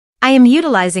I am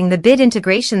utilizing the Bid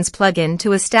Integrations plugin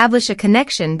to establish a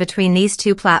connection between these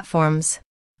two platforms.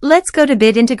 Let's go to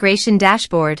Bid Integration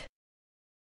Dashboard.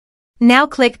 Now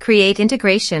click Create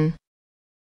Integration.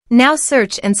 Now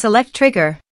search and select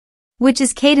Trigger, which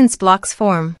is Kadence Blocks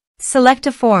Form. Select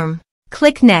a form.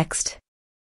 Click Next.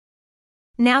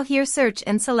 Now here search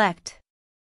and select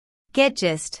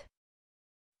GetGist.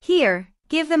 Here,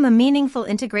 give them a meaningful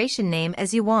integration name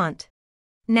as you want.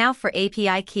 Now for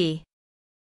API key.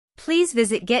 Please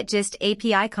visit GetGist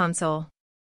API console.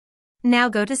 Now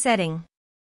go to Setting.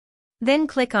 Then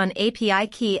click on API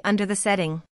key under the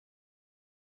setting.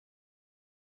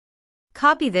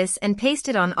 Copy this and paste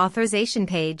it on authorization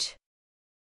page.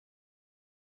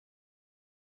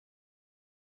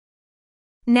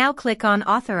 Now click on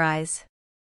Authorize.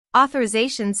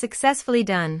 Authorization successfully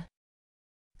done.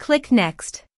 Click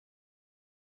Next.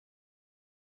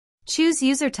 Choose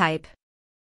user type.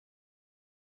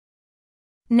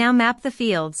 Now map the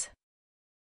fields.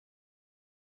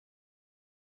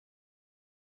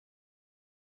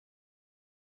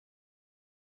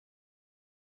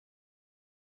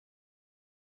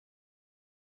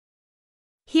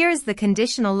 Here is the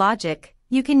conditional logic.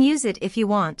 You can use it if you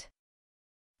want.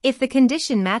 If the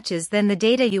condition matches, then the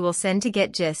data you will send to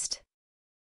GetGist.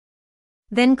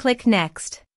 Then click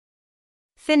Next.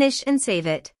 Finish and save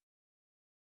it.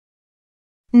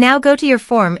 Now go to your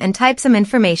form and type some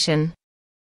information.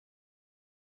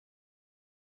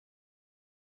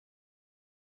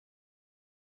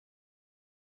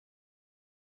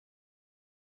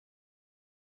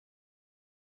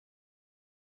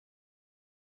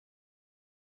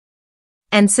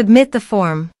 And submit the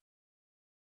form.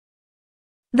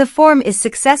 The form is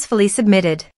successfully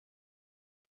submitted.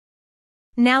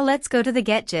 Now let's go to the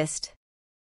GetGist.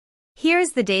 Here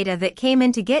is the data that came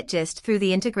into GetGist through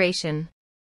the integration.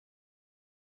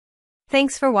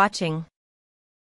 Thanks for watching.